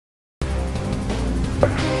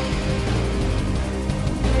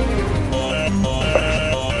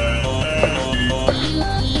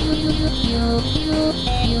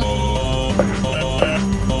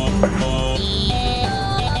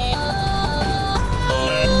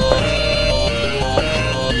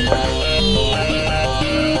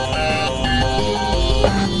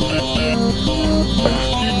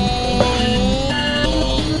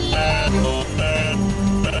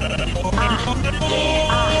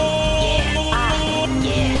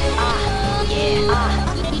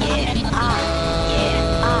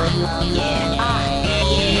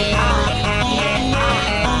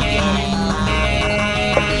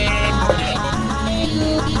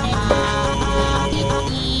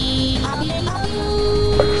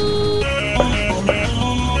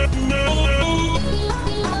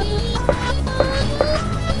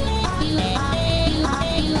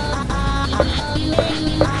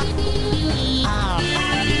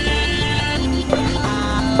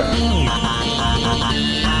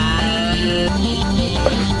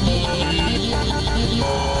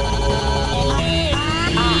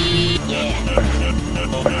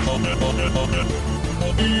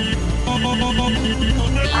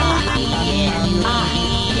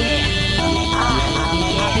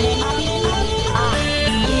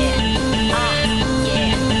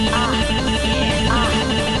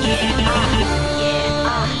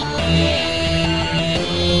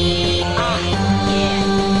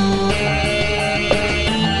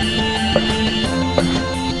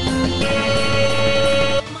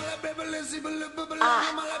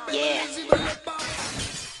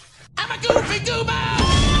I'm a goofy goober!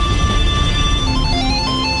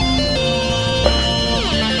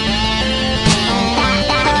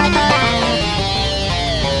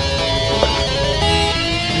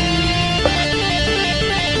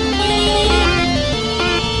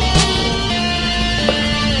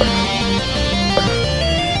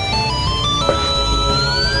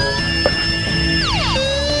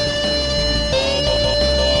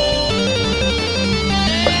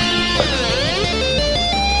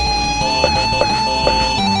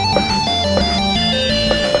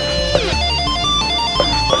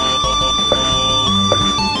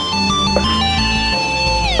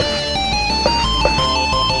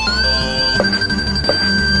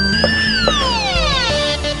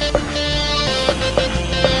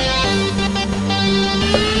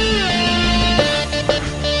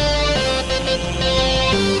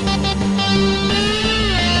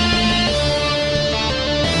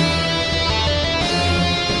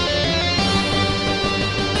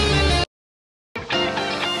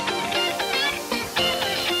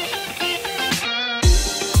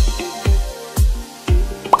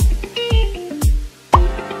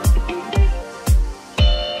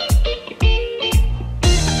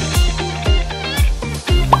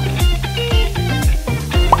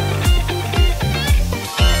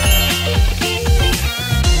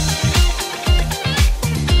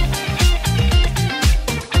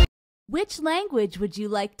 Which language would you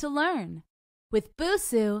like to learn? With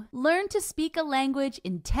Busu, learn to speak a language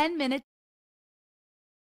in 10 minutes.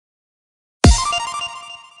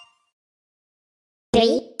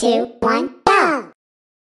 3, 2, 1, go!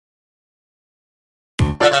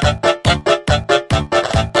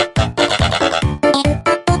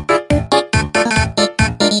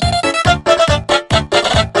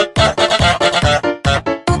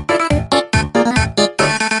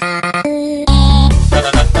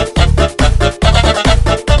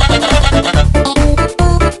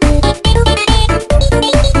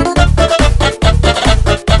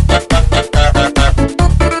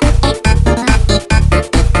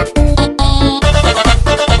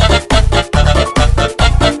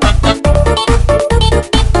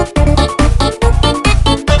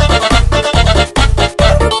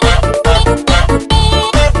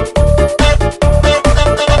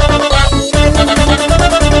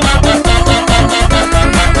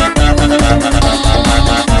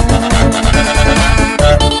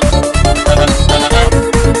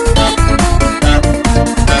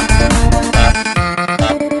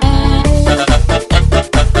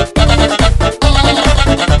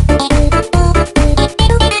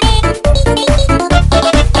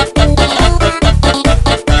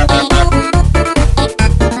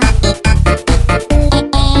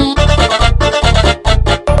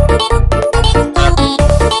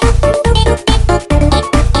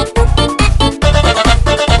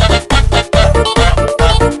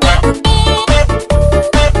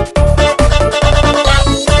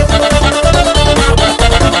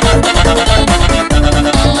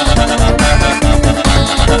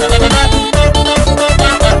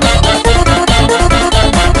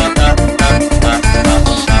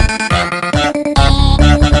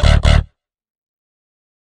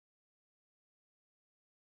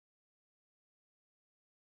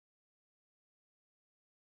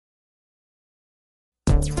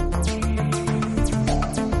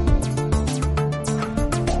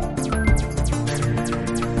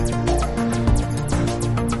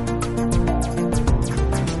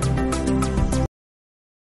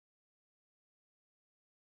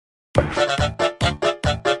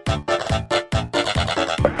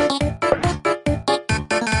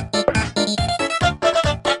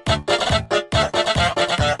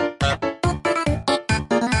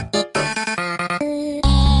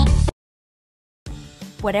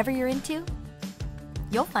 Whatever you're into,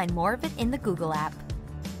 you'll find more of it in the Google app.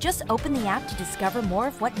 Just open the app to discover more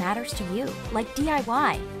of what matters to you, like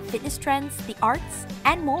DIY, fitness trends, the arts,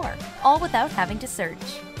 and more, all without having to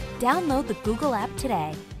search. Download the Google app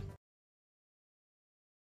today.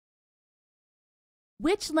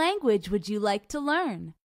 Which language would you like to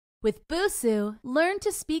learn? With Busu, learn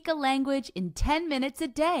to speak a language in 10 minutes a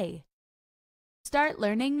day. Start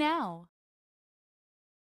learning now.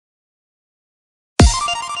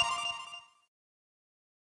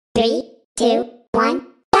 3, 2, 1,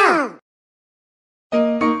 go!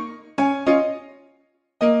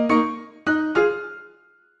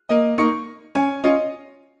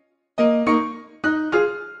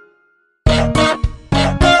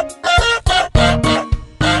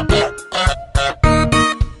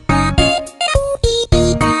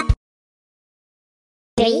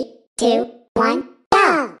 3, 2, 1,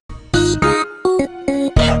 go!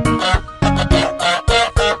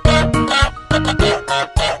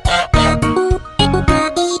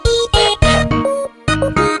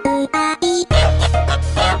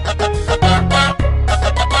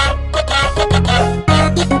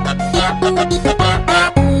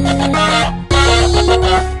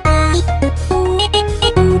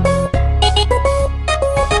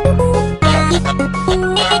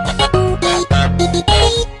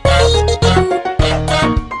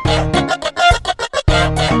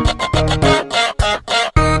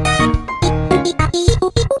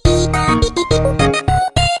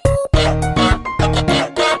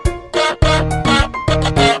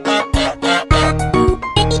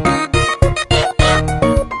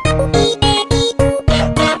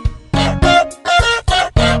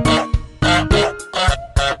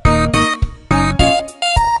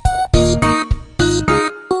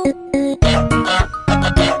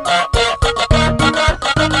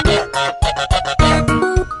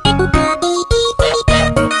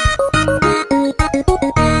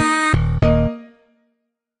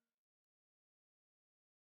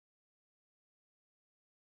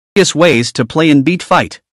 Ways to play and beat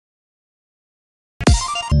fight.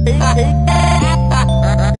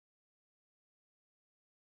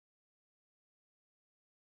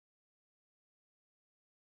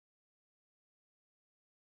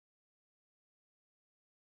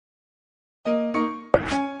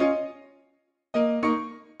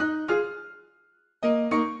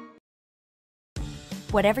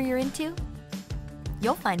 Whatever you're into,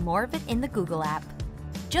 you'll find more of it in the Google app.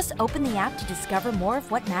 Just open the app to discover more of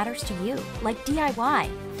what matters to you, like DIY,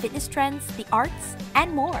 fitness trends, the arts,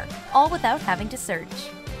 and more, all without having to search.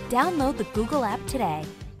 Download the Google app today.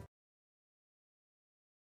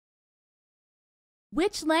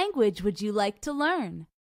 Which language would you like to learn?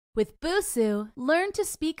 With Busuu, learn to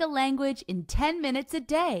speak a language in 10 minutes a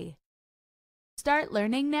day. Start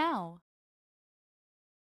learning now.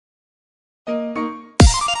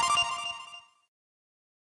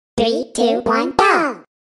 3, 2, 1, go!